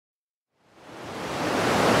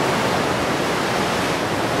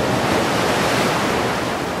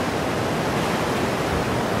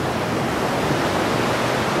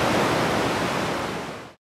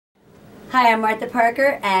Hi, I'm Martha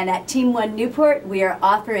Parker, and at Team 1 Newport, we are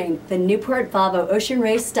offering the Newport Volvo Ocean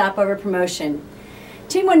Race Stopover Promotion.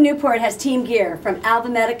 Team 1 Newport has team gear from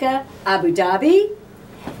Alvamedica, Abu Dhabi,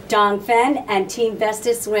 Dongfeng, and Team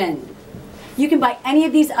Vestas Wind. You can buy any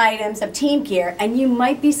of these items of team gear, and you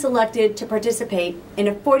might be selected to participate in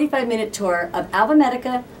a 45-minute tour of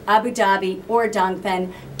Alvamedica, Abu Dhabi, or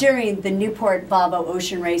Dongfeng during the Newport Volvo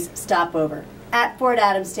Ocean Race Stopover at Fort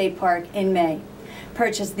Adams State Park in May.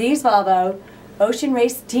 Purchase these Volvo Ocean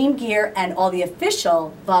Race team gear and all the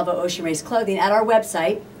official Volvo Ocean Race clothing at our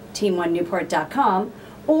website, team1newport.com,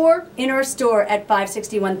 or in our store at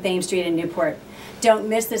 561 Thames Street in Newport. Don't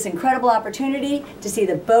miss this incredible opportunity to see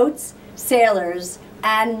the boats, sailors,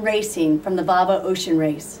 and racing from the Volvo Ocean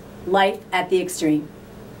Race. Life at the extreme.